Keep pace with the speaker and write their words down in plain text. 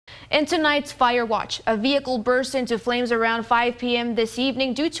In tonight's fire watch, a vehicle burst into flames around 5 p.m. this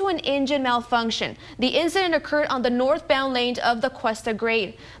evening due to an engine malfunction. The incident occurred on the northbound lane of the Cuesta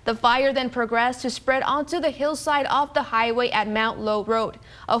Grade. The fire then progressed to spread onto the hillside of the highway at Mount Low Road.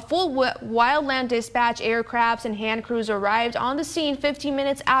 A full wildland dispatch aircrafts and hand crews arrived on the scene 15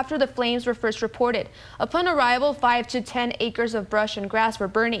 minutes after the flames were first reported. Upon arrival, 5 to 10 acres of brush and grass were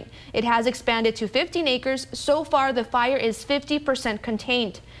burning. It has expanded to 15 acres. So far, the fire is 50%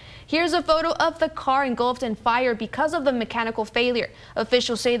 contained. Here's a photo of the car engulfed in fire because of the mechanical failure.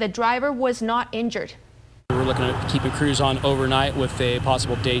 Officials say the driver was not injured. We're looking at keeping crews on overnight with a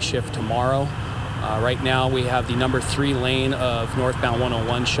possible day shift tomorrow. Right now we have the number 3 lane of northbound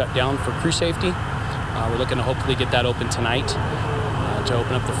 101 shut down for crew safety. We're looking to hopefully get that open tonight to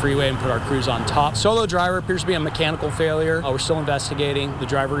open up the freeway and put our crews on top. Solo driver appears to be a mechanical failure. We're still investigating. The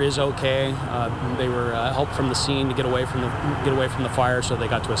driver is okay. They were helped from the scene to get away from the fire, so they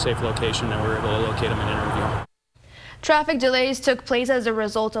got to a safe location and we were able to locate them and interview. Traffic delays took place as a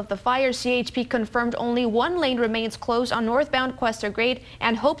result of the fire. CHP confirmed only 1 lane remains closed on northbound Cuesta Grade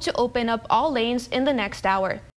and hope to open up all lanes in the next hour.